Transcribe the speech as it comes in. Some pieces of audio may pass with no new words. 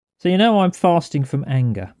So I'm fasting from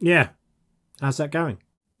anger. Yeah. How's that going?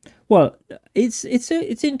 Well, it's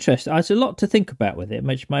interesting. There's a lot to think about with it,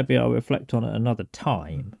 which maybe I'll reflect on at another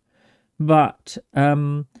time. But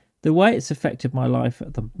the way it's affected my life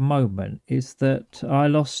at the moment is that I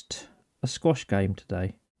lost a squash game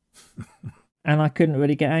today, and I couldn't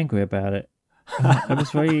really get angry about it. It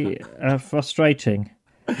was very frustrating.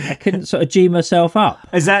 I couldn't sort of G myself up.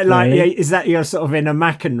 Is that really. Is that you're sort of in a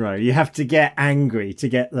McEnroe? You have to get angry to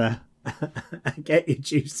get get your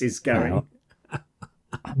juices going. Well,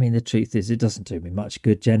 I mean, the truth is, it doesn't do me much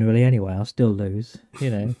good generally anyway. I'll still lose,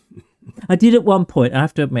 I did at one point, I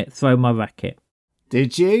have to admit, throw my racket.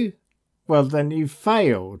 Did you? Well, then you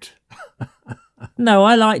failed. No,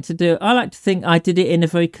 I like to think I did it in a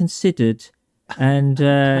very considered and,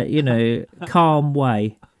 calm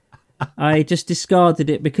way. I just discarded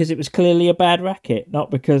it because it was clearly a bad racket, not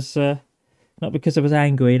because I was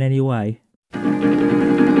angry in any way.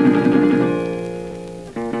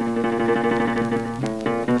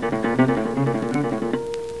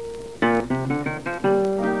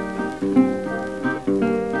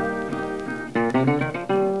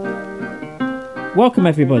 Welcome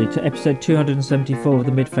everybody to episode 274 of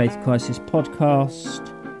the Mid-Faith Crisis podcast.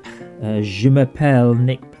 Je m'appelle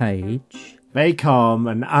Nick Page. Very calm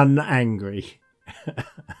and unangry.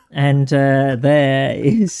 And there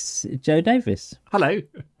is Joe Davis. Hello.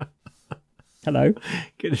 Hello.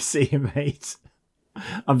 Good to see you, mate.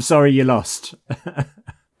 I'm sorry you lost.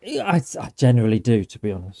 I generally do, to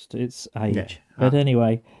be honest. It's age. Yeah. But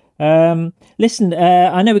anyway, listen,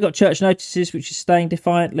 I know we've got church notices, which is staying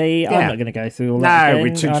defiantly. Yeah. I'm not going to go through all that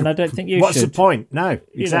again, and I don't think you should. What's the point? No,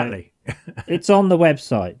 exactly. It's on the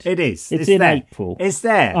website. It is. It's in there. April. It's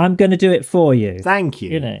there. I'm going to do it for you. Thank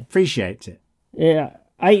you. Appreciate it. Yeah,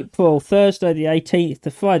 April, Thursday the 18th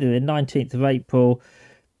to Friday the 19th of April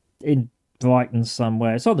in Brighton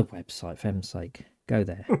somewhere. It's on the website, for heaven's sake. Go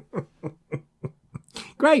there.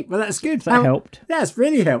 Great. Well, that's good. That helped. That's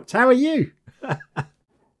really helped. How are you? I'm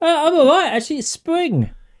all right. Actually, it's spring.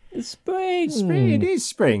 It's spring. It is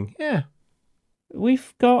spring. Yeah.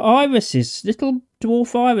 We've got irises, little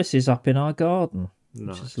dwarf irises up in our garden,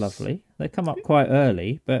 which is lovely. They come up quite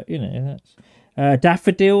early, but that's...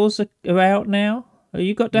 daffodils are out now. Have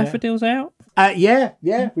you got daffodils out? Yeah,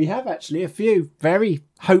 we have actually a few. Very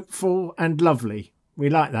hopeful and lovely. We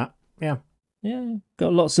like that. Yeah. Yeah,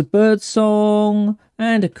 got lots of bird song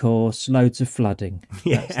and, of course, loads of flooding.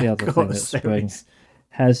 That's the other thing that spring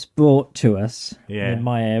has brought to us in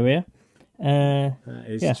my area. That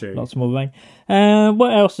is true. Lots more rain.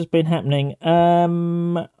 What else has been happening?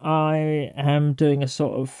 I am doing a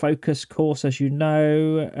sort of focus course, as you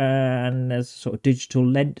know, and there's a sort of digital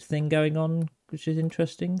Lent thing going on, which is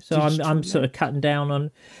interesting. So I'm sort of cutting down on,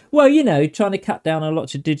 trying to cut down on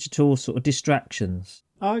lots of digital sort of distractions.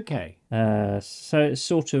 Okay. So it's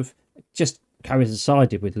sort of just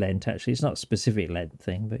coincided with Lent, actually. It's not a specific Lent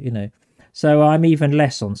thing, but, So I'm even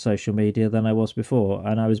less on social media than I was before,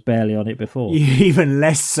 and I was barely on it before. You're even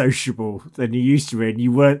less sociable than you used to be, and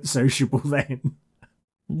you weren't sociable then.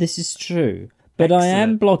 This is true. But Excellent. I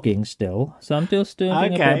am blogging still, so I'm still doing a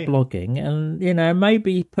bit of blogging, and,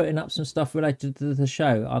 maybe putting up some stuff related to the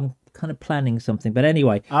show. I'm kind of planning something. But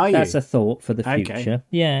anyway, that's a thought for the future.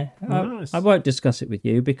 Yeah. Nice. I won't discuss it with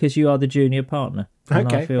you because you are the junior partner.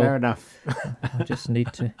 Okay, fair enough. I just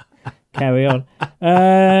need to carry on.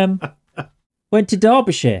 Went to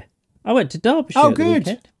Derbyshire. I went to Derbyshire. Oh, at the good.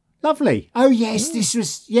 weekend. Lovely. Oh,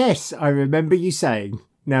 yes, yes, I remember you saying.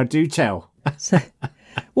 Now do tell.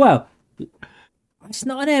 Well, it's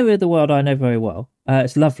not an area of the world I know very well.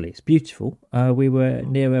 It's lovely. It's beautiful. We were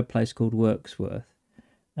near a place called Wirksworth.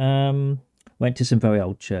 Went to some very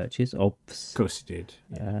old churches. Of course you did.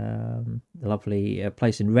 A lovely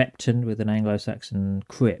place in Repton with an Anglo-Saxon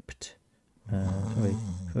crypt. Very,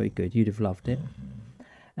 very good. You'd have loved it.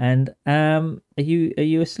 And are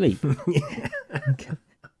you asleep?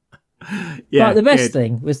 Yeah, but the best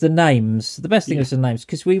thing was the names. The best thing was the names,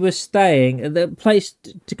 because we were staying at the place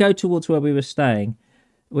to go towards where we were staying.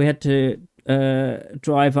 We had to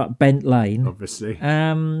drive up Bent Lane, obviously,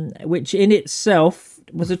 which in itself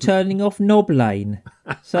was a turning off Knob Lane.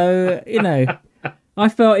 So I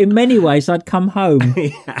felt in many ways I'd come home.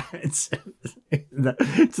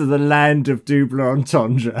 To the land of double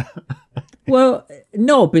entendre. Well,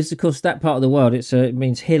 knob is, of course, that part of the world. It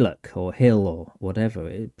means hillock or hill or whatever.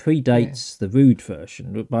 It predates the rude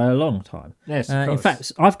version by a long time. Yes, of course. In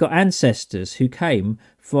fact, I've got ancestors who came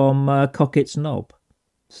from Cockett's Knob.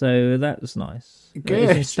 So that was nice. Good. It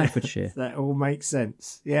was in Staffordshire. That all makes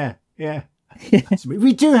sense. Yeah.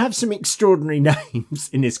 We do have some extraordinary names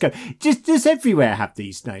in this country. Does everywhere have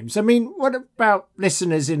these names? I mean, what about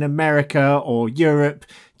listeners in America or Europe?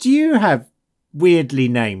 Do you have weirdly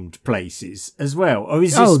named places as well? Or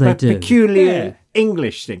is this a peculiar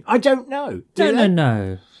English thing? I don't know.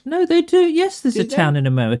 No, they do. Yes, there's a town in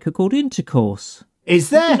America called Intercourse. Is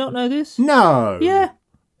there? Did you not know this? No. Yeah.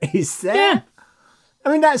 Is there? Yeah.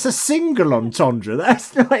 I mean, that's a single entendre.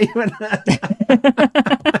 That's not even...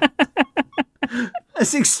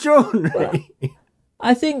 That's extraordinary. Well,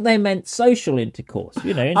 I think they meant social intercourse,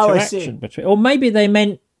 interaction between... Or maybe they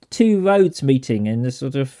meant two roads meeting in the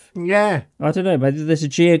sort of... Yeah. I don't know, maybe there's a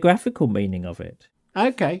geographical meaning of it.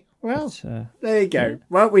 Okay, well, there you go. Yeah.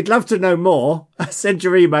 Well, we'd love to know more. Send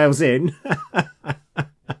your emails in.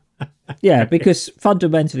 Yeah, because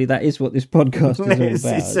fundamentally that is what this podcast is all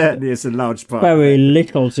about. It certainly is a large part. Very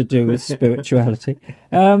little to do with spirituality.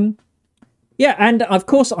 Yeah, and of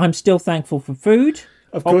course I'm still thankful for food.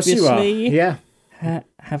 Of course you are. Yeah.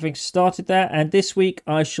 Having started that, and this week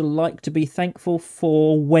I shall like to be thankful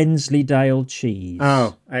for Wensleydale cheese.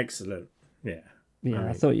 Oh, excellent. Yeah. Yeah,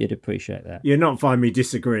 I thought you'd appreciate that. You'll not find me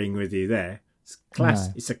disagreeing with you there. It's classic.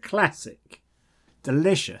 No. It's a classic.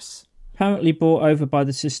 Delicious. Apparently brought over by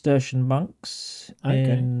the Cistercian monks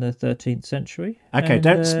in the 13th century. Okay, and,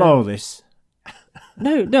 don't spoil this.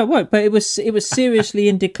 No, it won't. But it was seriously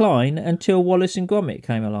in decline until Wallace and Gromit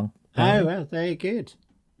came along. Oh, well, very good.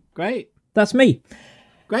 Great. That's me.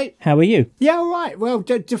 Great. How are you? Yeah, all right. Well,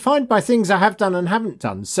 defined by things I have done and haven't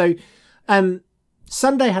done. So,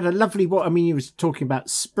 Sunday had a lovely walk. I mean, you was talking about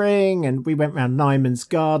spring, and we went round Nyman's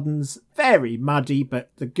Gardens. Very muddy,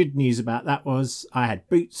 but the good news about that was I had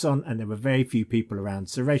boots on and there were very few people around.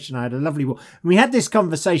 So Rachel and I had a lovely walk. And we had this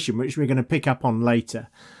conversation, which we're going to pick up on later.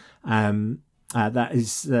 That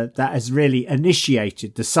has really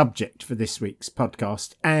initiated the subject for this week's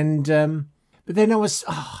podcast. And but then I was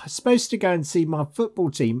supposed to go and see my football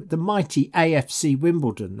team, the mighty AFC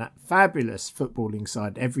Wimbledon, that fabulous footballing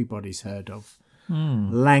side everybody's heard of.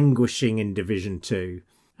 Languishing in Division 2,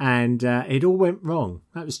 and it all went wrong.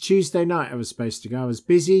 That was Tuesday night I was supposed to go. I was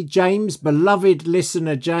busy. James, beloved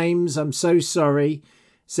listener James, I'm so sorry,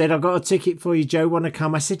 said, I've got a ticket for you, Joe, want to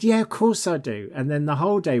come? I said, yeah, of course I do. And then the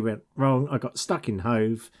whole day went wrong. I got stuck in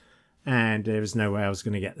Hove and there was no way I was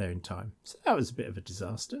going to get there in time. So that was a bit of a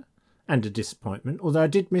disaster and a disappointment, although I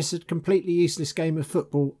did miss a completely useless game of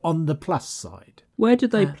football on the plus side. Where do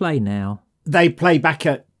they play now? They play back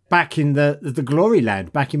in the glory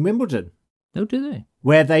land, back in Wimbledon. Oh, do they?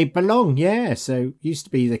 Where they belong, yeah. So used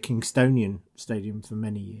to be the Kingstonian Stadium for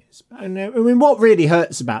many years. And I mean, what really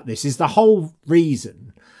hurts about this is the whole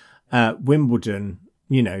reason Wimbledon,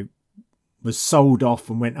 was sold off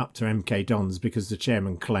and went up to MK Dons because the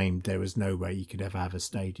chairman claimed there was no way you could ever have a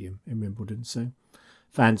stadium in Wimbledon. So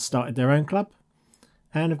fans started their own club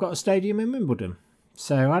and have got a stadium in Wimbledon.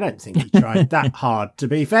 So I don't think he tried that hard, to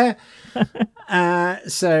be fair.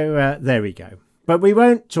 So there we go. But we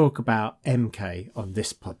won't talk about MK on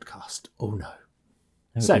this podcast. Oh, no.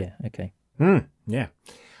 Oh, so, yeah, okay. Yeah.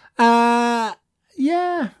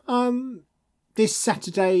 This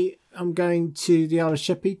Saturday, I'm going to the Isle of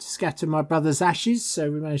Sheppey to scatter my brother's ashes. So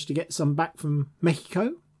we managed to get some back from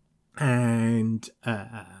Mexico. And,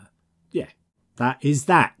 that is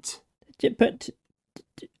that. But,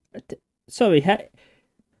 sorry,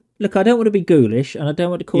 look, I don't want to be ghoulish and I don't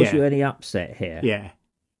want to cause you any upset here. Yeah.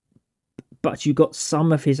 But you got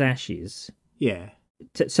some of his ashes. Yeah.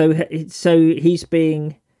 So he's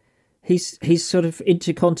sort of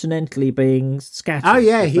intercontinentally being scattered. Oh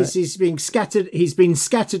yeah, he's being scattered. He's been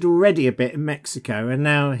scattered already a bit in Mexico, and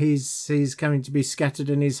now he's coming to be scattered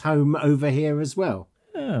in his home over here as well.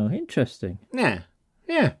 Oh, interesting. Yeah.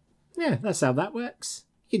 That's how that works.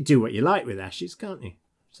 You can do what you like with ashes, can't you?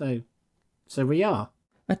 So we are.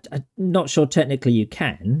 I'm not sure technically you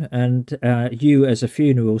can, and you as a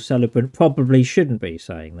funeral celebrant probably shouldn't be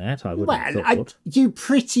saying that, I would have thought. You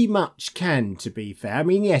pretty much can, to be fair. I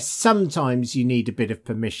mean, yes, sometimes you need a bit of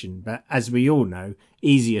permission, but as we all know,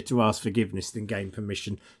 easier to ask forgiveness than gain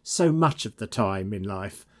permission so much of the time in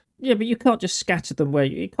life. Yeah, but you can't just scatter them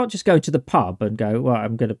you can't just go to the pub and go, well,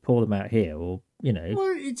 I'm going to pour them out here, or...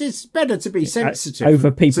 Well, it's better to be sensitive over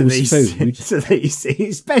people's food. To these.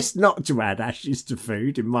 It's best not to add ashes to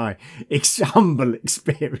food, in my humble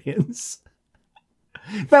experience.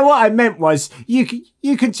 But what I meant was, you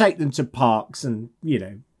can take them to parks and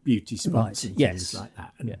beauty spots and yes. things like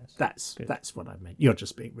that. And Yes. that's what I meant. You're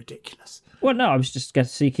just being ridiculous. Well, no, I was just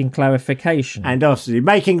seeking clarification. And obviously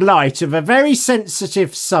making light of a very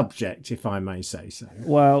sensitive subject, if I may say so.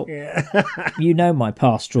 Well, you know my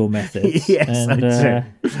pastoral methods. Yes, and, I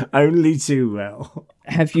do. Only too well.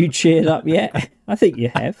 Have you cheered up yet? I think you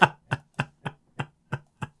have.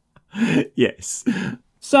 Yes.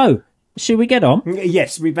 So, should we get on?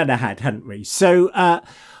 Yes, we better hadn't we? So,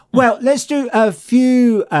 well, let's do a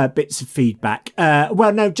few bits of feedback.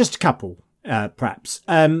 Well, no, just a couple, perhaps.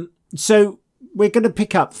 So we're going to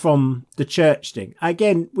pick up from the church thing.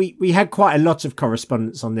 Again, we had quite a lot of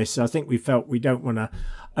correspondence on this, so I think we felt we don't want to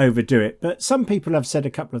overdo it. But some people have said a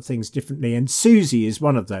couple of things differently, and Susie is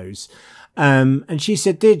one of those. And she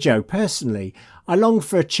said, "Dear Joe, personally, I long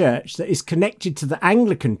for a church that is connected to the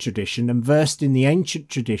Anglican tradition and versed in the ancient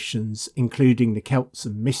traditions, including the Celts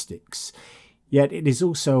and mystics. Yet it is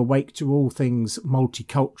also awake to all things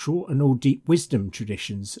multicultural and all deep wisdom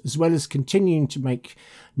traditions, as well as continuing to make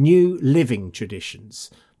new living traditions.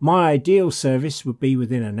 My ideal service would be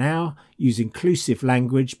within an hour, use inclusive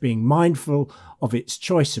language, being mindful of its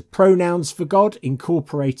choice of pronouns for God,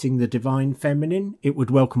 incorporating the divine feminine. It would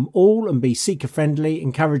welcome all and be seeker-friendly,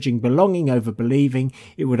 encouraging belonging over believing.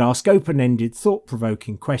 It would ask open-ended,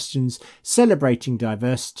 thought-provoking questions, celebrating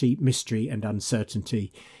diversity, mystery and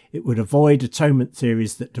uncertainty. It would avoid atonement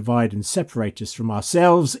theories that divide and separate us from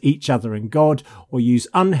ourselves, each other and God, or use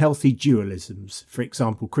unhealthy dualisms, for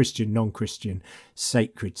example, Christian, non-Christian,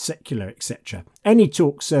 sacred, secular, etc. Any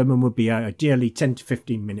talk sermon would be ideally 10 to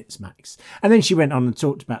 15 minutes max." And then she went on and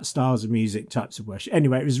talked about styles of music, types of worship.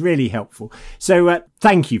 Anyway, it was really helpful. So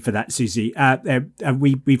thank you for that, Susie.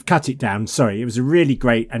 We've cut it down. Sorry, it was a really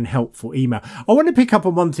great and helpful email. I want to pick up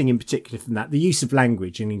on one thing in particular from that, the use of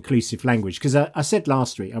language and inclusive language, because I said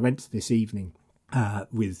last week, I went to this evening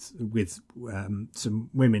with some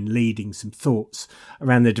women leading some thoughts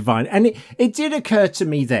around the divine. And it did occur to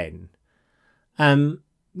me then,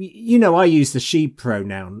 you know, I use the she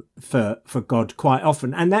pronoun for God quite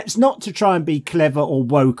often, and that's not to try and be clever or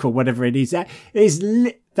woke or whatever it is. That is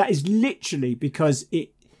literally because it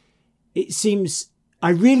seems, I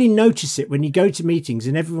really notice it when you go to meetings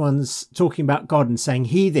and everyone's talking about God and saying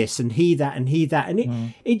he this and he that and he that.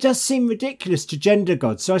 And it does seem ridiculous to gender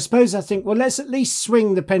God. So I think, well, let's at least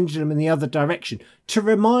swing the pendulum in the other direction to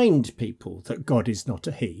remind people that God is not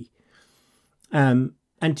a he, and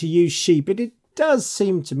to use she. But it does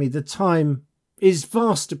seem to me the time is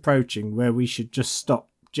fast approaching where we should just stop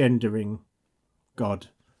gendering God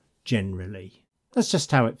generally. That's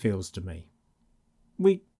just how it feels to me.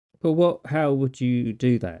 But how would you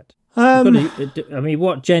do that? I mean,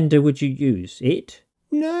 what gender would you use? It?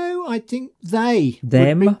 No, I think they.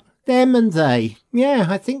 Them? Them and they. Yeah,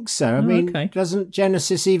 I think so. I mean, okay. Doesn't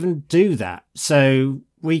Genesis even do that? So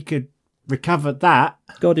we could recover that.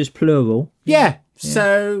 God is plural. Yeah.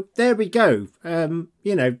 So there we go.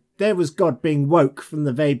 You know, there was God being woke from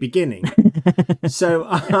the very beginning. So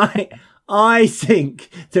I think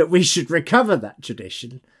that we should recover that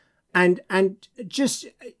tradition. And just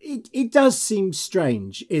it does seem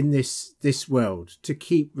strange in this world to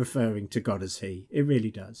keep referring to God as he. It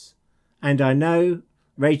really does. And I know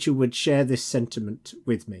Rachel would share this sentiment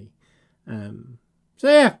with me.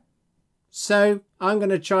 So I'm going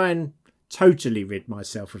to try and totally rid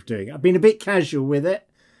myself of doing it. I've been a bit casual with it,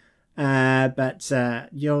 but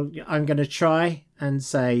I'm going to try and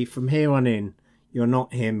say from here on in, you'll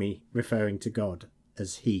not hear me referring to God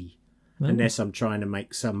as he, unless I'm trying to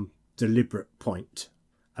make some deliberate point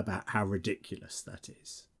about how ridiculous that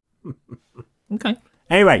is. Okay.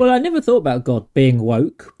 Anyway. Well, I never thought about God being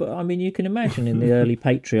woke, but I mean, you can imagine in the early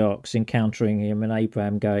patriarchs encountering him and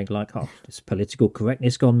Abraham going like, "Oh, this political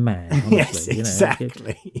correctness gone mad." Honestly, yes,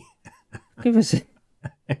 exactly. Give us.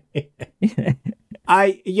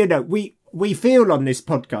 We feel on this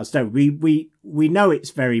podcast, don't we? We know it's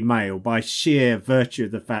very male by sheer virtue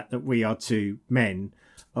of the fact that we are two men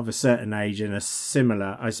of a certain age and a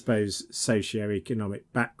similar, I suppose, socioeconomic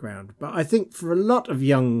background. But I think for a lot of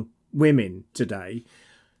young women today,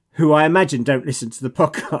 who I imagine don't listen to the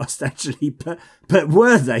podcast actually, but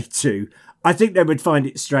were they to, I think they would find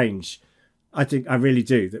it strange. I really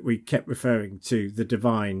do, that we kept referring to the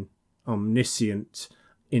divine, omniscient,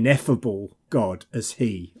 ineffable God as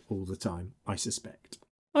he all the time, I suspect.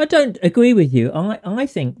 I don't agree with you. I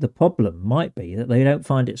think the problem might be that they don't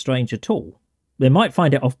find it strange at all. They might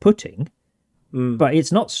find it off-putting, but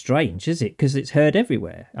it's not strange, is it? Because it's heard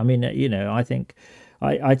everywhere. I mean, I think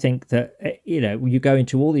that, you go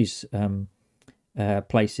into all these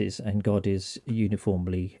places and God is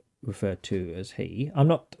uniformly referred to as he. I'm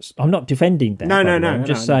not defending that. No. I'm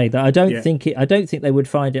just saying that I don't think they would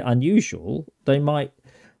find it unusual. They might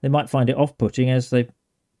find it off-putting, as they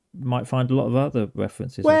might find a lot of other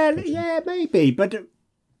references. Well, yeah, maybe, but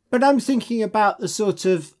I'm thinking about the sort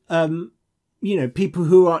of people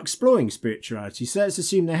who are exploring spirituality. So let's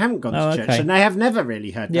assume they haven't gone to church and they have never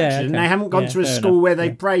really heard that shit, and they haven't gone to a school where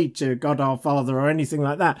they prayed to God our Father or anything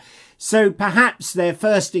like that. So perhaps their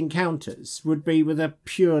first encounters would be with a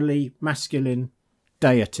purely masculine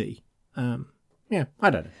deity. I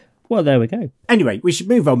don't know. Well, there we go. Anyway, we should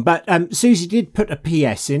move on. But Susie did put a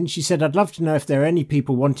PS in. She said, I'd love to know if there are any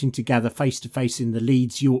people wanting to gather face-to-face in the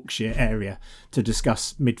Leeds, Yorkshire area to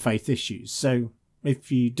discuss mid-faith issues. So if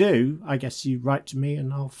you do, I guess you write to me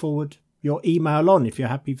and I'll forward your email on, if you're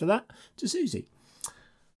happy for that, to Susie.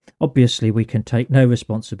 Obviously, we can take no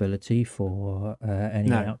responsibility for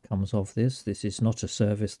any outcomes of this. This is not a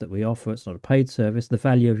service that we offer. It's not a paid service. The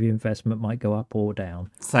value of your investment might go up or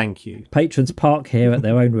down. Thank you. Patrons park here at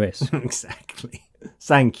their own risk. Exactly.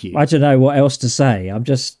 Thank you. I don't know what else to say. I'm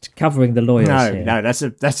just covering the lawyers here. No,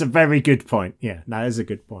 that's a very good point. Yeah, that is a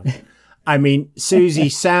good point. I mean, Susie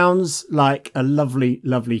sounds like a lovely,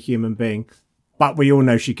 lovely human being, but we all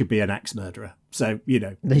know she could be an axe murderer. So,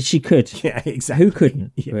 She could. Yeah, exactly. Who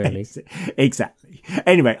couldn't, really? Exactly.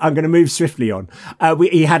 Anyway, I'm going to move swiftly on.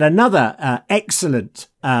 He had another excellent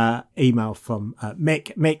email from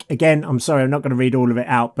Mick. Mick, again, I'm sorry, I'm not going to read all of it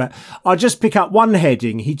out, but I'll just pick up one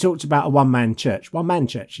heading. He talked about a one-man church.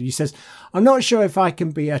 And he says, I'm not sure if I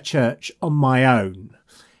can be a church on my own.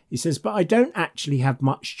 He says, but I don't actually have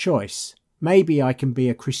much choice. Maybe I can be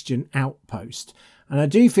a Christian outpost. And I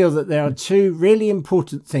do feel that there are two really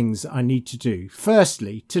important things that I need to do.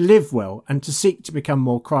 Firstly, to live well and to seek to become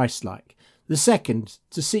more Christ-like. The second,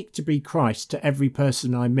 to seek to be Christ to every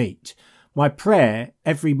person I meet. My prayer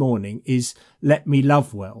every morning is, let me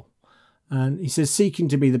love well. And he says, seeking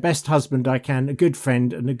to be the best husband I can, a good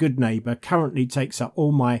friend and a good neighbour currently takes up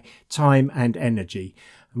all my time and energy.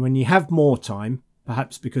 And when you have more time,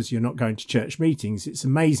 perhaps because you're not going to church meetings, it's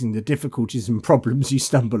amazing the difficulties and problems you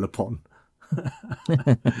stumble upon.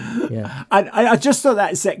 Yeah. I just thought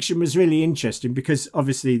that section was really interesting because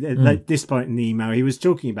obviously at this point in the email he was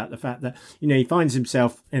talking about the fact that he finds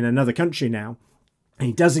himself in another country now and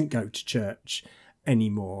he doesn't go to church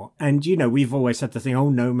anymore, and we've always had the thing, oh,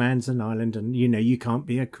 no man's an island, and you can't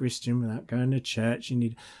be a Christian without going to church,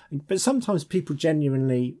 but sometimes people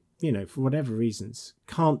genuinely for whatever reasons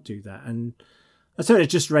can't do that. And I thought it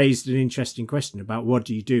just raised an interesting question about what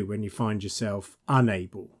do you do when you find yourself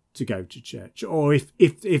unable to go to church, or if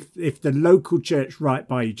the local church right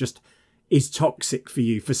by you just is toxic for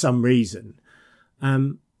you for some reason,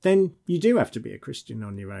 then you do have to be a Christian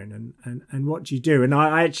on your own. And what do you do? And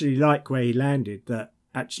I actually like where he landed, that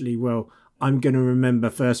actually, well, I'm going to remember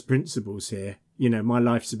first principles here. My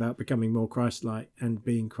life's about becoming more Christ-like and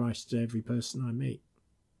being Christ to every person I meet,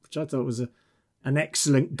 which I thought was an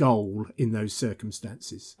excellent goal in those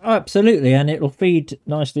circumstances. Oh, absolutely, and it'll feed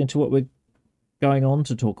nicely into what we're going on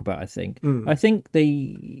to talk about, I think. I think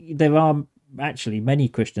there are actually many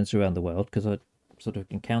Christians around the world, because I sort of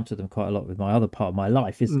encounter them quite a lot with my other part of my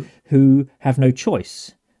life, is who have no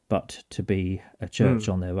choice but to be a church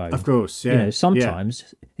on their own. Of course, yeah.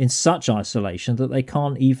 Sometimes in such isolation that they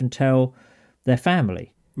can't even tell their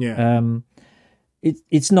family. Yeah.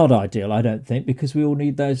 It's not ideal, I don't think, because we all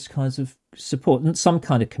need those kinds of support and some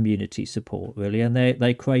kind of community support, really, and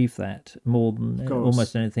they crave that more than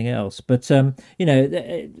almost anything else. But no,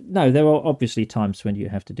 there are obviously times when you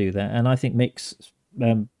have to do that, and I think Mick's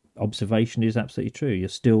observation is absolutely true.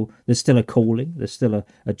 There's still a calling, there's still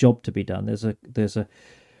a job to be done. There's a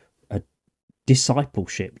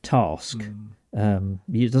discipleship task.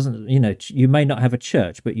 It doesn't, you may not have a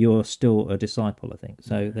church, but you're still a disciple, I think.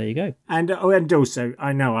 So there you go. And also,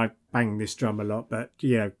 I know I bang this drum a lot, but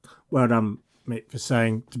well done, Mick, for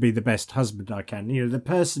saying to be the best husband I can. The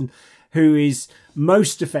person who is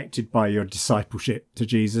most affected by your discipleship to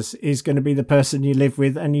Jesus is going to be the person you live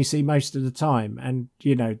with and you see most of the time. And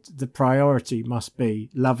the priority must be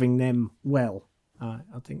loving them well. I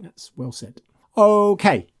think that's well said.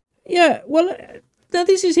 Okay. Yeah. Well. Now,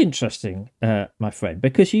 this is interesting, my friend,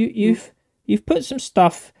 because you've put some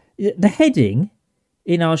stuff, the heading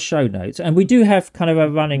in our show notes, and we do have kind of a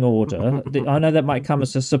running order. I know that might come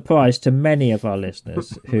as a surprise to many of our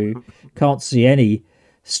listeners who can't see any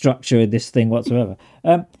structure in this thing whatsoever.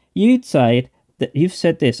 You've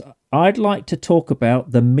said this, I'd like to talk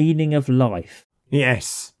about the meaning of life.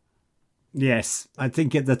 Yes. I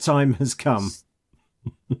think the time has come.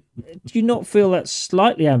 do you not feel that's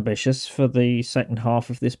slightly ambitious for the second half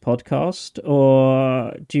of this podcast,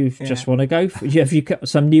 or do you just want to go for? Have you got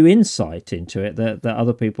some new insight into it that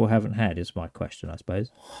other people haven't had? Is my question, I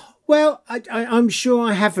suppose. Well, I'm sure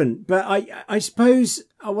I haven't, but I suppose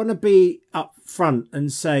I want to be upfront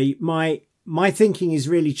and say my thinking is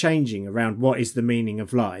really changing around what is the meaning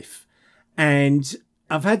of life, and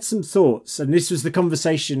I've had some thoughts, and this was the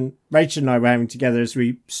conversation Rachel and I were having together as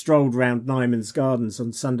we strolled around Nyman's Gardens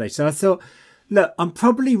on Sunday. So I thought, look, I'm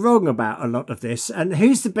probably wrong about a lot of this, and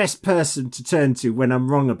who's the best person to turn to when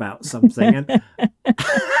I'm wrong about something? And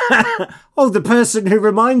the person who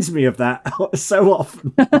reminds me of that so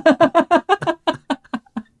often.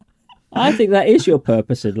 I think that is your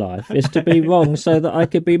purpose in life, is to be wrong so that I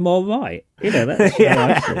could be more right. That's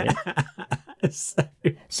how I see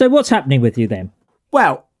it. So what's happening with you then?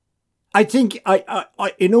 Well, I think, I,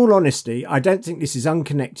 in all honesty, I don't think this is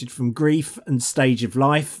unconnected from grief and stage of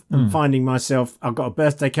life and finding myself, I've got a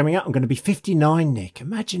birthday coming up. I'm going to be 59, Nick.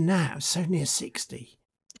 Imagine that. I'm so near 60.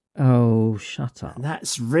 Oh, shut up. And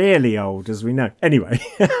that's really old, as we know. Anyway.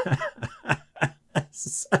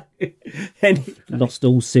 Lost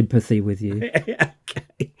all sympathy with you.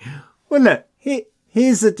 Okay. Well, look,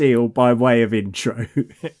 here's the deal by way of intro.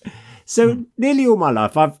 So nearly all my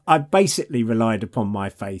life, I've basically relied upon my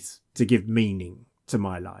faith to give meaning to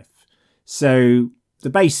my life. So the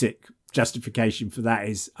basic justification for that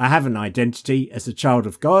is I have an identity as a child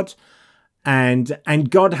of God, and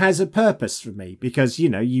God has a purpose for me, because, you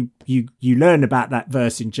learn about that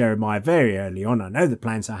verse in Jeremiah very early on. I know the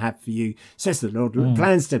plans I have for you, says the Lord,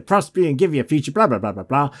 plans to prosper you and give you a future, blah, blah, blah, blah,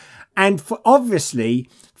 blah. And obviously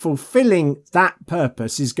fulfilling that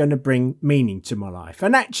purpose is going to bring meaning to my life.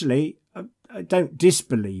 And actually, I don't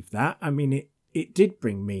disbelieve that. I mean, it did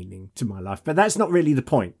bring meaning to my life, but that's not really the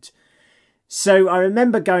point. So I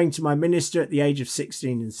remember going to my minister at the age of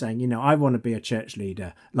 16 and saying, I want to be a church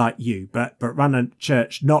leader like you, but run a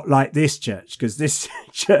church not like this church, because this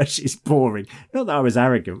church is boring. Not that I was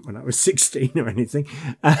arrogant when I was 16 or anything.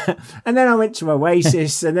 And then I went to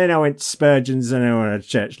Oasis, and then I went to Spurgeon's, and I was a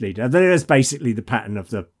church leader. And then it was basically the pattern of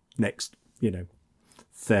the next,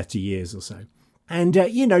 30 years or so. And,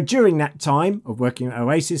 during that time of working at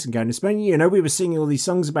Oasis and going to Spurgeon, we were singing all these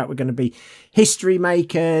songs about we're going to be history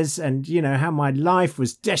makers, and, how my life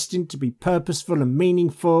was destined to be purposeful and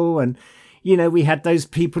meaningful. And, we had those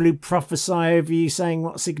people who prophesy over you saying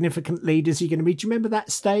what significant leaders you're going to be. Do you remember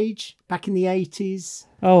that stage back in the 80s?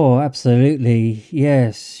 Oh, absolutely.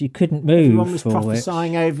 Yes. You couldn't move. Everyone was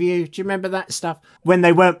prophesying over you. Do you remember that stuff? When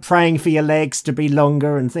they weren't praying for your legs to be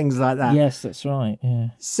longer and things like that. Yes, that's right. Yeah.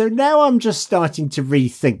 So now I'm just starting to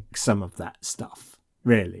rethink some of that stuff,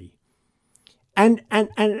 really. And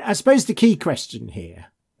I suppose the key question here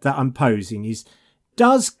that I'm posing is,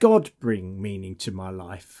 does God bring meaning to my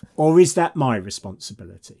life, or is that my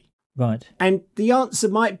responsibility? Right. And the answer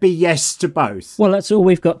might be yes to both. Well, that's all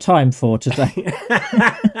we've got time for today.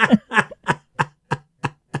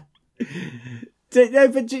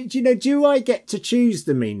 But do I get to choose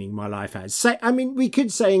the meaning my life has? We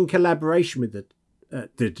could say in collaboration with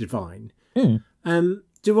the divine.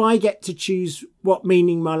 Do I get to choose what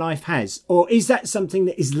meaning my life has? Or is that something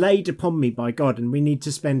that is laid upon me by God, and we need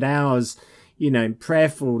to spend hours, in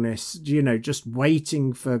prayerfulness, just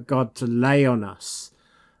waiting for God to lay on us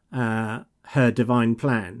her divine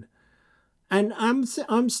plan? And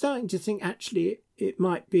I'm starting to think actually it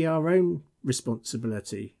might be our own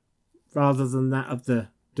responsibility rather than that of the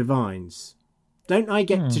divines. Don't I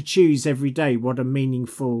get to choose every day what a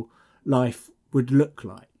meaningful life would look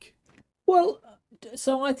like? Well,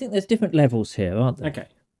 so I think there's different levels here, aren't there? Okay.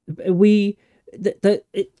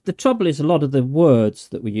 The trouble is a lot of the words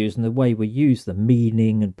that we use and the way we use them,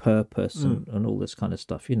 meaning and purpose and all this kind of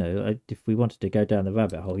stuff. If we wanted to go down the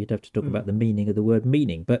rabbit hole, you'd have to talk about the meaning of the word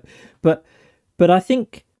meaning. But I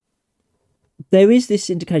think there is this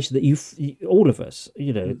indication that you all of us,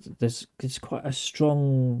 there's quite a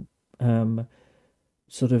strong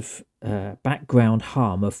sort of background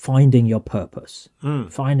hum of finding your purpose,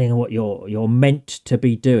 finding what you're meant to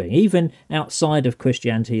be doing. Even outside of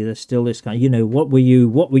Christianity, there's still this kind of, what were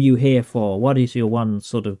you here for? What is your one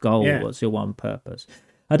sort of goal? Yeah. What's your one purpose?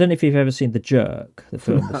 I don't know if you've ever seen The Jerk, the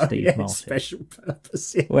film with Steve Martin. Special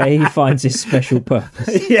purpose. Yeah. Where he finds his special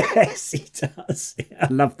purpose. Yes, he does. Yeah,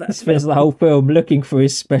 I love that. He spends the whole film looking for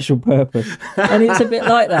his special purpose. And it's a bit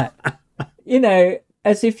like that.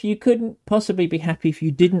 As if you couldn't possibly be happy if you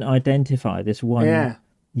didn't identify this one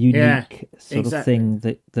unique sort of thing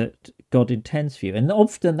that God intends for you. And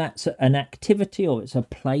often that's an activity, or it's a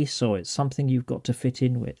place, or it's something you've got to fit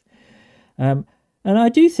in with. And I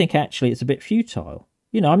do think actually it's a bit futile.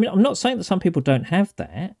 I'm not saying that some people don't have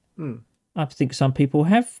that, I think some people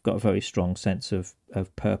have got a very strong sense of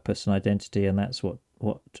purpose and identity, and that's what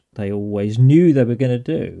they always knew they were going to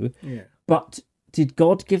do. Yeah. But did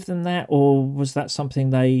God give them that, or was that something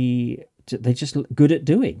they just good at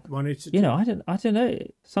doing? Wanted to do. I don't know,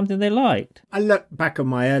 something they liked. I look back on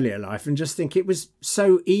my earlier life and just think it was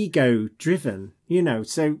so ego driven,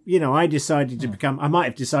 So, I decided to I might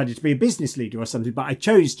have decided to be a business leader or something, but I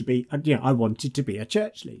chose to be, I wanted to be a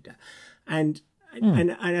church leader. And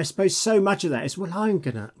I suppose so much of that is, well,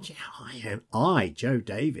 I, Joe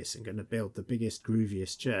Davis, am going to build the biggest,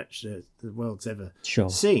 grooviest church the world's ever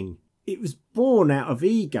seen. It was born out of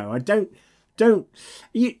ego. I don't,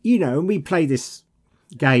 and we play this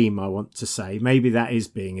game, I want to say. Maybe that is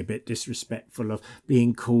being a bit disrespectful of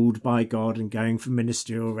being called by God and going for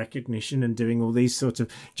ministerial recognition and doing all these sort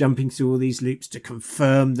of jumping through all these loops to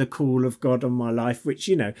confirm the call of God on my life, which,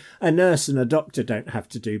 a nurse and a doctor don't have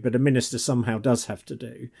to do, but a minister somehow does have to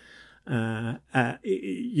do,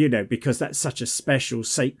 because that's such a special,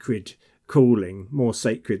 sacred calling, more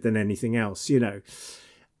sacred than anything else,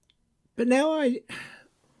 But now I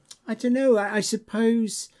don't know, I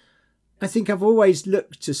suppose I think I've always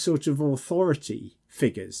looked to sort of authority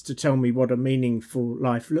figures to tell me what a meaningful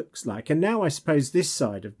life looks like. And now I suppose this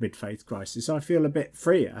side of mid-faith crisis, I feel a bit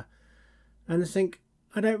freer. And I think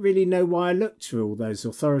I don't really know why I look to all those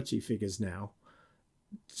authority figures now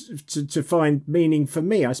to find meaning for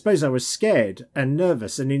me. I suppose I was scared and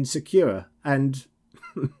nervous and insecure. And,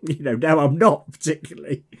 now I'm not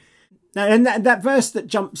particularly. Now, and that verse that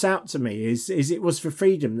jumps out to me is it was for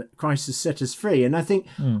freedom that Christ has set us free. And I think,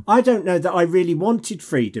 I don't know that I really wanted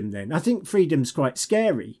freedom then. I think freedom's quite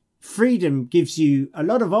scary. Freedom gives you a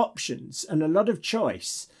lot of options and a lot of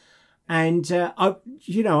choice. And, I'm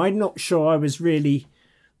not sure I was really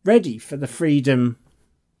ready for the freedom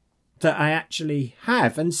that I actually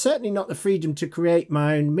have. And certainly not the freedom to create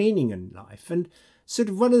my own meaning in life. And sort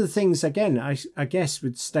of one of the things, again, I guess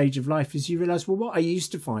with stage of life is you realise, well, what I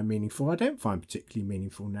used to find meaningful, I don't find particularly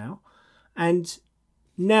meaningful now. And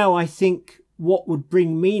now I think what would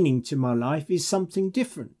bring meaning to my life is something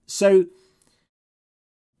different. So,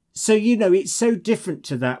 it's so different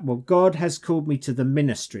to that. Well, God has called me to the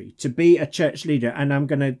ministry, to be a church leader, and I'm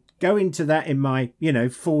going to go into that in my,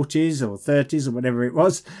 40s or 30s or whatever it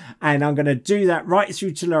was, and I'm going to do that right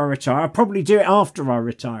through till I retire. I'll probably do it after I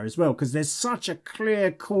retire as well, because there's such a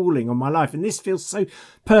clear calling on my life, and this feels so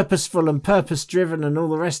purposeful and purpose-driven and all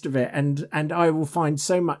the rest of it, and I will find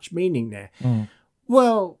so much meaning there.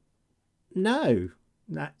 Well, no,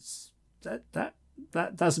 that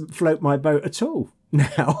doesn't float my boat at all.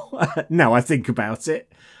 Now I think about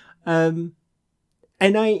it. And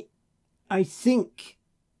I think,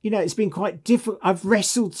 it's been quite difficult. I've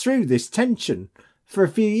wrestled through this tension for a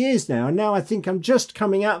few years now. And now I think I'm just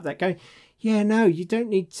coming out of that going, no, you don't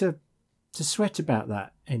need to sweat about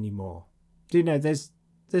that anymore. There's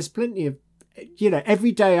plenty of,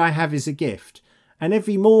 every day I have is a gift. And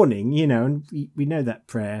every morning, and we know that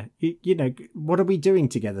prayer, what are we doing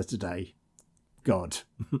together today? God.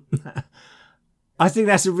 I think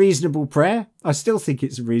that's a reasonable prayer. I still think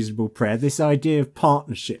it's a reasonable prayer. This idea of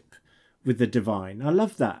partnership with the divine. I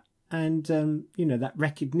love that. And, that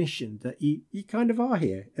recognition that you kind of are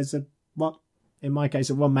here as in my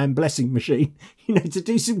case, a one-man blessing machine, to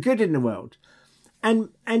do some good in the world. And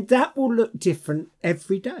that will look different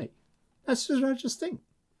every day. That's what I just think.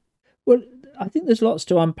 Well, I think there's lots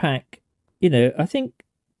to unpack. I think,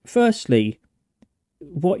 firstly,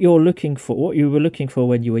 what you were looking for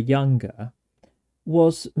when you were younger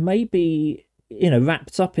was maybe,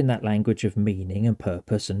 wrapped up in that language of meaning and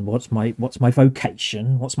purpose and what's my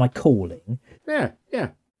vocation, what's my calling. Yeah.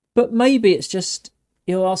 But maybe it's just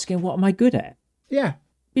you're asking, what am I good at? Yeah.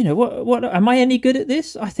 What am I any good at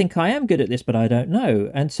this? I think I am good at this, but I don't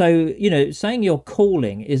know. And so, saying your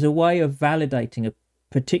calling is a way of validating a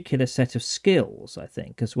particular set of skills, I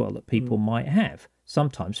think, as well, that people might have.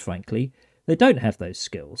 Sometimes, frankly, they don't have those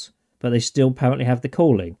skills, but they still apparently have the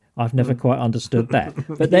calling. I've never quite understood that.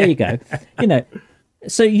 But there you go.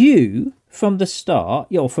 So you, from the start,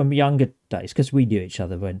 from younger days, because we knew each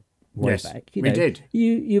other way back. We did.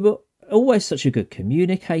 You were always such a good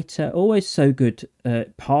communicator, always so good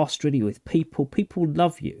pastorally with people. People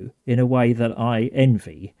love you in a way that I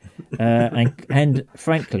envy, and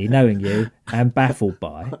frankly, knowing you, am baffled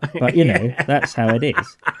by. But that's how it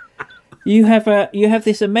is. You have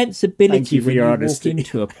this immense ability when you walk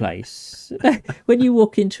into a place. When you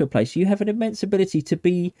walk into a place, you have an immense ability to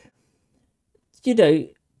be, to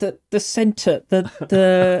the center, and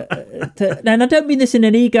I don't mean this in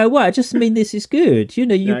an ego way. I just mean this is good. You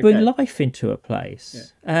know, you bring life into a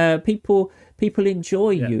place. Yeah. People enjoy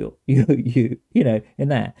you know, in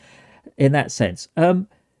that sense.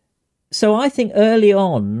 So I think early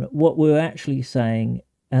on, what we were actually saying,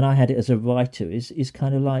 and I had it as a writer, is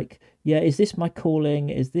kind of like, is this my calling?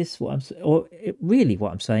 Is this what really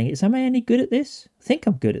what I'm saying is, am I any good at this? I think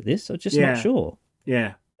I'm good at this. I'm just not sure.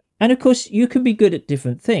 Yeah. And of course, you can be good at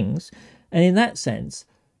different things. And in that sense,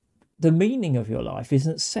 the meaning of your life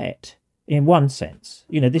isn't set in one sense.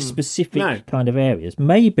 You know, this specific kind of areas.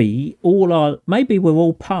 Maybe we're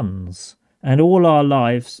all puns, and all our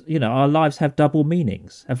lives, you know, our lives have double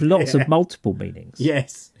meanings, have lots of multiple meanings.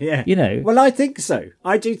 Yes, yeah. You know. Well, I think so.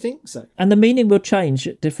 I do think so. And the meaning will change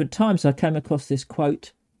at different times. I came across this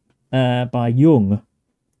quote by Jung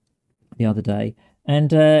the other day.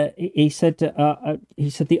 And he said,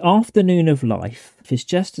 the afternoon of life is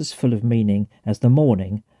just as full of meaning as the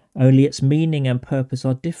morning, only its meaning and purpose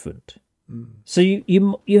are different. So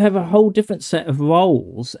you have a whole different set of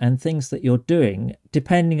roles and things that you're doing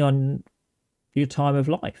depending on your time of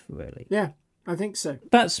life, really. Yeah, I think so.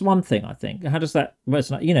 That's one thing, I think. How does that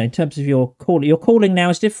resonate? You know, in terms of your calling. Your calling now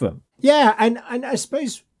is different. Yeah, and I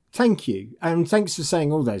suppose... Thank you. And thanks for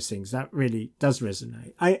saying all those things. That really does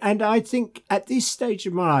resonate. I think at this stage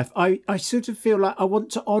of my life, I sort of feel like I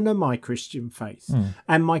want to honour my Christian faith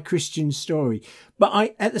and my Christian story.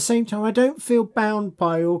 But at the same time, I don't feel bound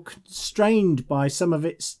by or constrained by some of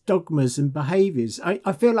its dogmas and behaviours.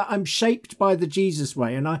 I feel like I'm shaped by the Jesus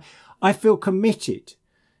way, and I feel committed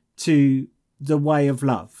to the way of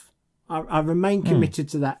love. I remain committed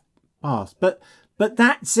to that path. But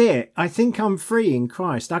that's it. I think I'm free in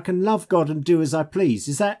Christ. I can love God and do as I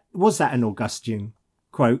please. Was that an Augustine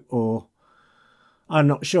quote, or I'm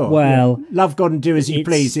not sure. Well, love God and do as you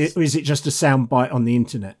please, or is it just a soundbite on the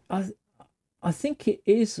internet? I think it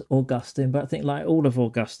is Augustine, but I think like all of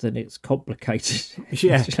Augustine, it's complicated.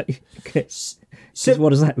 Yeah. So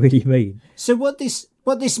what does that really mean? So what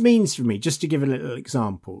this means for me, just to give a little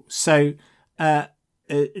example. So a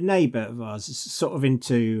neighbour of ours is sort of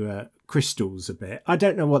into crystals a bit. I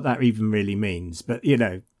don't know what that even really means, but you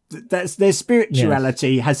know, that's their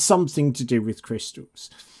spirituality has something to do with crystals.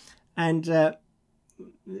 And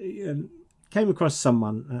came across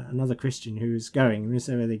someone, another Christian, who was going, and we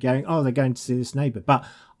said, where are they going? Oh, they're going to see this neighbour, but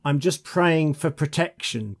I'm just praying for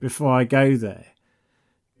protection before I go there,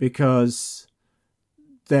 because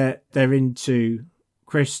they're into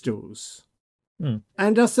crystals.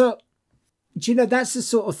 And I thought, do you know, that's the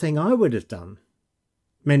sort of thing I would have done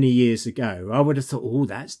many years ago. I would have thought, oh,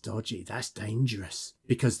 that's dodgy, that's dangerous,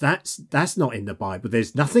 because that's not in the Bible.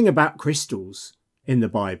 There's nothing about crystals in the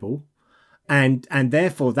Bible, and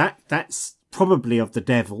therefore that's probably of the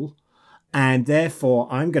devil, and therefore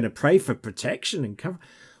I'm going to pray for protection and cover.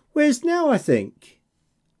 Whereas now I think,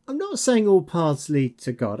 I'm not saying all paths lead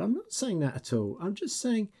to God. I'm not saying that at all. I'm just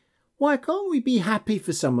saying, why can't we be happy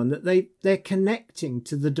for someone that they're connecting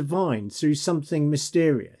to the divine through something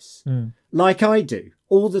mysterious, like I do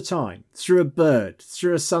all the time, through a bird,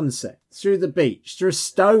 through a sunset, through the beach, through a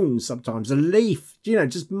stone, sometimes a leaf, you know,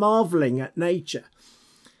 just marveling at nature.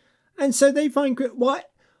 And so they find,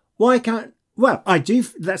 why can't, well, I do,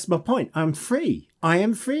 that's my point. I'm free. I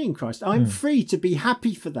am free in Christ. I'm free to be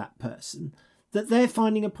happy for that person, that they're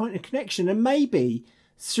finding a point of connection. And maybe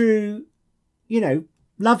through, you know,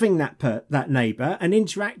 loving that neighbour and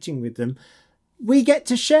interacting with them, we get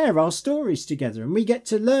to share our stories together, and we get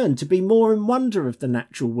to learn to be more in wonder of the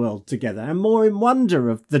natural world together, and more in wonder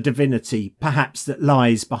of the divinity, perhaps, that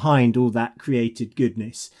lies behind all that created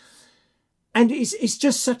goodness. And it's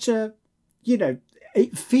just such a, you know,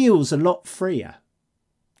 it feels a lot freer.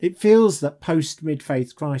 It feels that post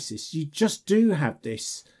mid-faith crisis, you just do have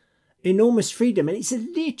this enormous freedom, and it's a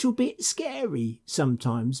little bit scary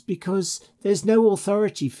sometimes, because there's no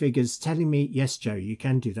authority figures telling me, yes, Joe, you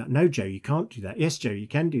can do that. No, Joe, you can't do that. Yes, Joe, you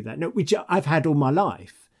can do that. No, which I've had all my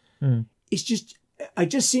life. It's just, I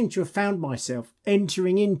just seem to have found myself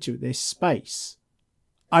entering into this space,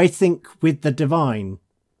 I think, with the divine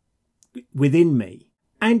within me,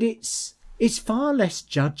 and it's far less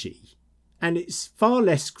judgy, and it's far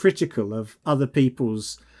less critical of other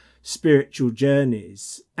people's spiritual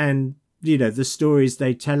journeys and, you know, the stories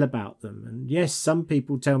they tell about them. And yes, some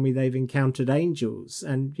people tell me they've encountered angels,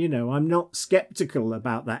 and, you know, I'm not skeptical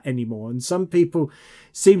about that anymore. And some people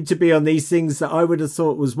seem to be on these things that I would have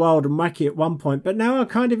thought was wild and wacky at one point, but now I'm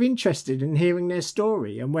kind of interested in hearing their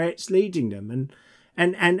story and where it's leading them,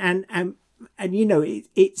 and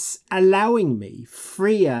it's allowing me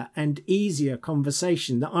freer and easier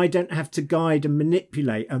conversation that I don't have to guide and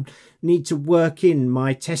manipulate and need to work in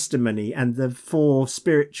my testimony and the 4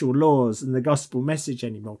 spiritual laws and the gospel message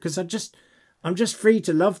anymore, because I'm just free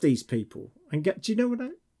to love these people and get. Do you know what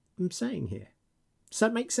I'm saying here? Does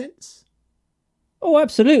that make sense? Oh,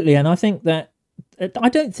 absolutely. And I think that I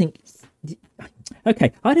don't think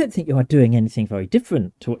you are doing anything very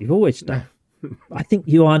different to what you've always done. I think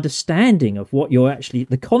your understanding of what you're actually,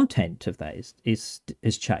 the content of that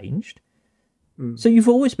is changed. So you've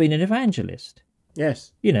always been an evangelist.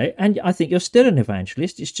 Yes. And I think you're still an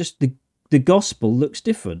evangelist. It's just the gospel looks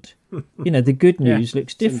different. The good news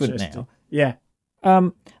looks different now. Yeah.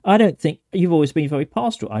 I don't think you've always been very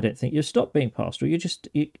pastoral. I don't think you've stopped being pastoral.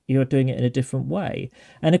 You're doing it in a different way.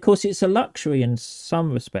 And of course, it's a luxury in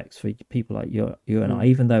some respects for people like you and I,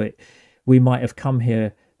 even though we might have come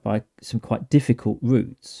here by some quite difficult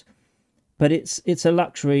routes. But it's a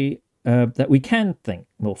luxury that we can think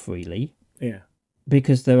more freely. Yeah.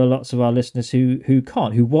 Because there are lots of our listeners who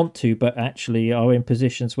can't, who want to, but actually are in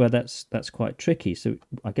positions where that's quite tricky. So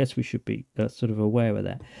I guess we should be sort of aware of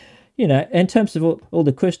that. In terms of all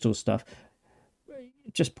the crystal stuff,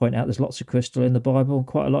 just point out there's lots of crystal in the Bible and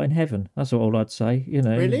quite a lot in heaven. That's all I'd say.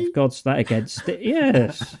 Really? If God's that against it.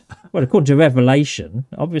 Yes. Well, according to Revelation,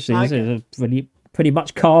 obviously, there's really pretty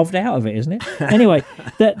much carved out of it, isn't it? Anyway,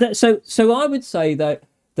 so I would say that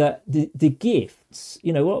the gifts,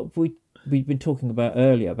 what we've been talking about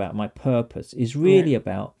earlier about my purpose is really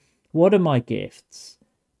about what are my gifts?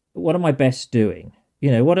 What am I best doing?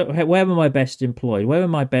 Where am I best employed? Where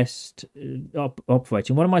am I best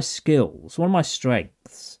operating? What are my skills? What are my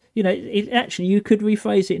strengths? Actually, you could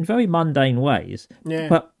rephrase it in very mundane ways,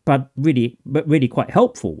 but really quite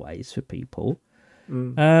helpful ways for people.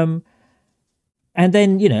 And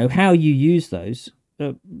then how you use those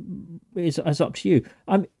is up to you.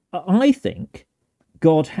 I think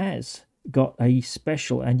God has got a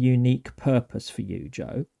special and unique purpose for you,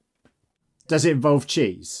 Joe. Does it involve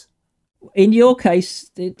cheese? In your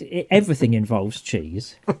case, everything involves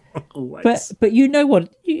cheese. Always. But you know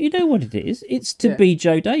what it is. It's to be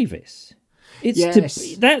Joe Davis.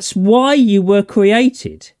 That's why you were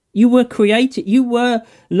created. You were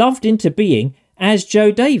loved into being as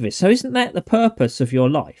Joe Davis. So isn't that the purpose of your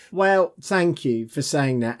life? Well, thank you for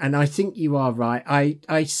saying that. And I think you are right.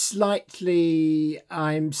 I'm slightly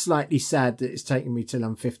sad that it's taken me till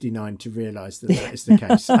I'm 59 to realise that is the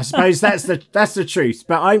case. I suppose that's the truth.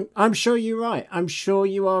 But I'm sure you're right. I'm sure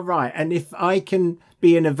you are right. And if I can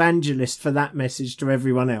be an evangelist for that message to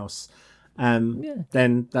everyone else,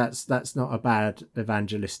 then that's not a bad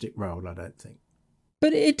evangelistic role, I don't think.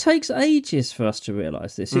 But it takes ages for us to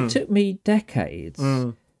realise this. It took me decades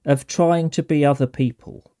of trying to be other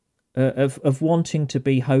people, of wanting to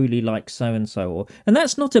be holy like so-and-so. And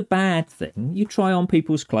that's not a bad thing. You try on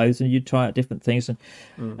people's clothes and you try out different things. And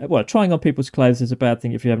trying on people's clothes is a bad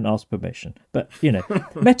thing if you haven't asked permission. But,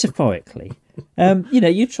 metaphorically,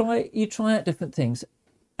 you try out different things.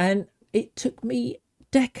 And it took me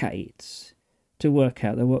decades to work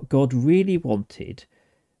out that what God really wanted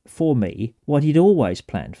for me, what he'd always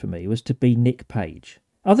planned for me, was to be Nick Page.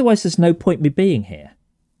 Otherwise, there's no point me being here.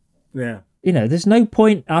 Yeah. There's no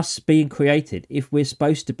point us being created if we're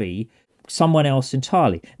supposed to be someone else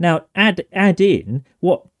entirely. Now, add in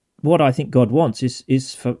what I think God wants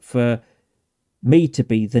is for me to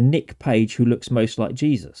be the Nick Page who looks most like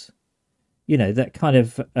Jesus. That kind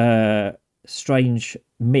of strange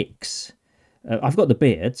mix. I've got the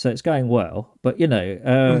beard, so it's going well. But head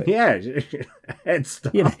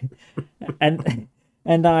start. And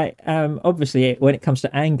I obviously, when it comes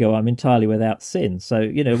to anger, I'm entirely without sin.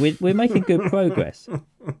 So we're making good progress.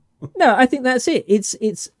 No, I think that's it.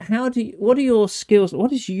 It's what are your skills?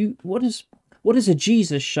 What does a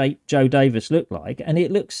Jesus-shaped Joe Davis look like? And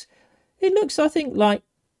it looks, I think, like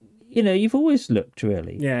you've always looked,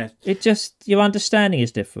 really. Yeah. It just, your understanding is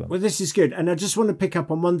different. Well, this is good. And I just want to pick up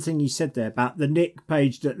on one thing you said there about the Nick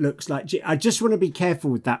Page that looks like... I just want to be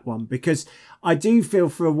careful with that one, because I do feel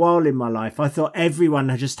for a while in my life, I thought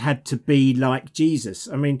everyone just had to be like Jesus.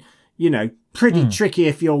 I mean, pretty tricky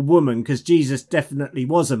if you're a woman, because Jesus definitely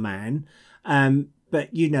was a man.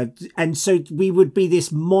 But, and so we would be this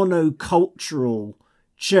monocultural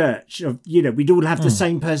church of, we'd all have the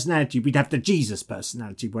same personality. We'd have the Jesus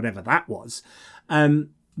personality, whatever that was.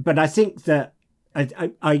 But I think that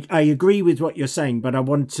I agree with what you're saying, but I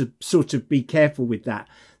want to sort of be careful with that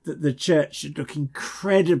the church should look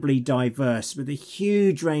incredibly diverse with a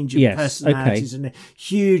huge range of personalities and a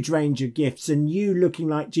huge range of gifts. And you looking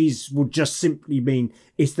like Jesus will just simply mean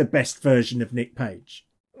it's the best version of Nick Page.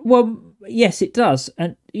 Well, yes, it does,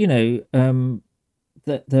 and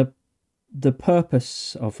the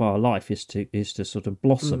purpose of our life is to sort of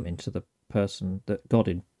blossom into the person that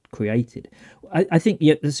God created. I think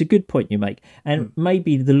that's a good point you make, and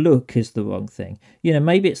maybe the look is the wrong thing.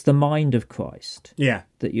 Maybe it's the mind of Christ. Yeah.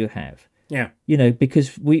 That you have. Yeah.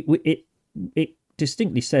 Because it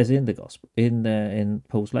distinctly says in the gospel, in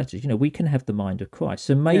Paul's letters, we can have the mind of Christ.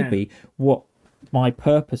 So maybe what my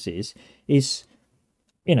purpose is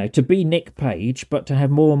to be Nick Page, but to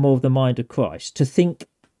have more and more of the mind of Christ, to think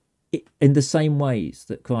in the same ways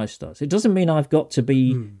that Christ does. It doesn't mean I've got to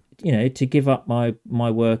be, to give up my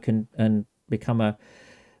work and become a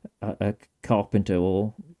carpenter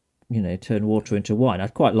or, turn water into wine.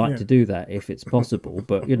 I'd quite like to do that if it's possible,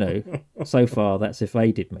 but so far that's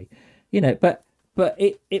evaded me. But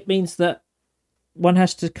it means that one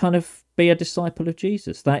has to kind of be a disciple of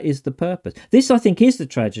Jesus. That is the purpose. This, I think, is the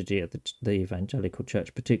tragedy of the evangelical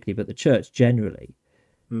church, particularly, but the church generally,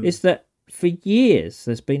 is that for years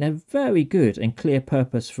there's been a very good and clear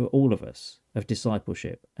purpose for all of us of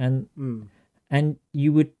discipleship, and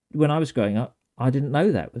you would, when I was growing up, I didn't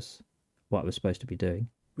know that was what I was supposed to be doing.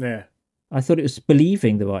 Yeah. I thought it was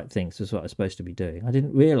believing the right things was what I was supposed to be doing. I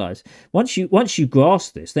didn't realise. Once you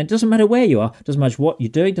grasp this, then it doesn't matter where you are, doesn't matter what you're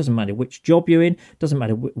doing, doesn't matter which job you're in, doesn't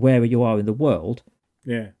matter where you are in the world.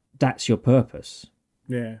 Yeah. That's your purpose.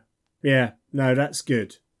 Yeah. Yeah. No, that's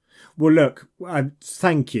good. Well, look,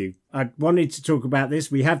 thank you. I wanted to talk about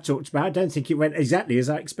this. We have talked about it. I don't think it went exactly as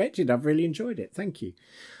I expected. I've really enjoyed it. Thank you.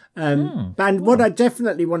 What I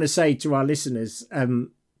definitely want to say to our listeners,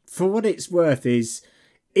 for what it's worth, is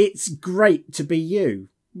it's great to be you,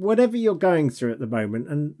 whatever you're going through at the moment.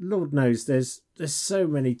 And Lord knows there's so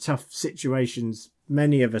many tough situations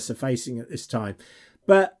many of us are facing at this time.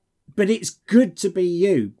 But it's good to be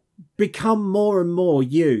you. Become more and more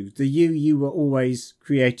you, the you were always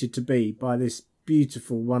created to be by this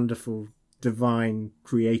beautiful, wonderful, divine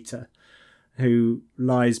creator who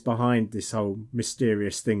lies behind this whole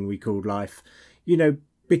mysterious thing we call life.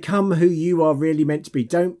 Become who you are really meant to be.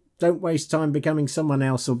 Don't waste time becoming someone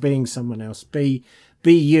else or being someone else. Be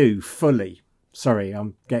you fully. Sorry,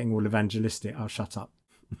 I'm getting all evangelistic. I'll shut up.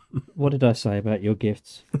 What did I say about your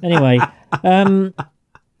gifts? Anyway,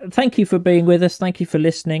 thank you for being with us. Thank you for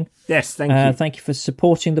listening. Yes, thank you. Thank you for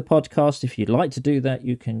supporting the podcast. If you'd like to do that,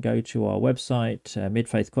 you can go to our website,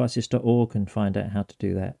 midfaithcrisis.org, and find out how to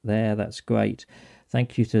do that there. That's great.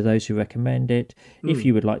 Thank you to those who recommend it. If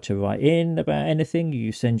you would like to write in about anything,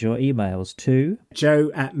 you send your emails to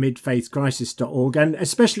joe@midfaithcrisis.org, and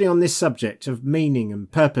especially on this subject of meaning and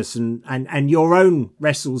purpose and your own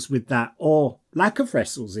wrestles with that, or lack of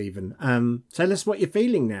wrestles even. Tell us what you're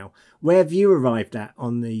feeling now. Where have you arrived at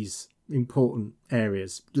on these important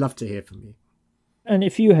areas? Love to hear from you. And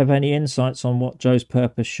if you have any insights on what Joe's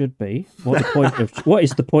purpose should be, what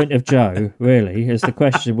is the point of Joe, really, is the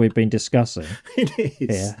question we've been discussing. It is.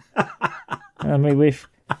 Here. I mean, we've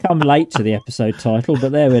come late to the episode title,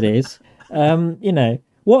 but there it is.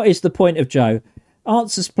 What is the point of Joe?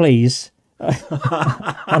 Answers, please,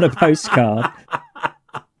 on a postcard.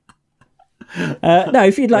 No,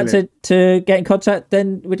 if you'd like to get in contact,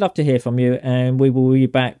 then we'd love to hear from you, and we will be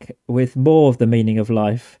back with more of the meaning of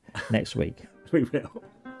life next week. We will.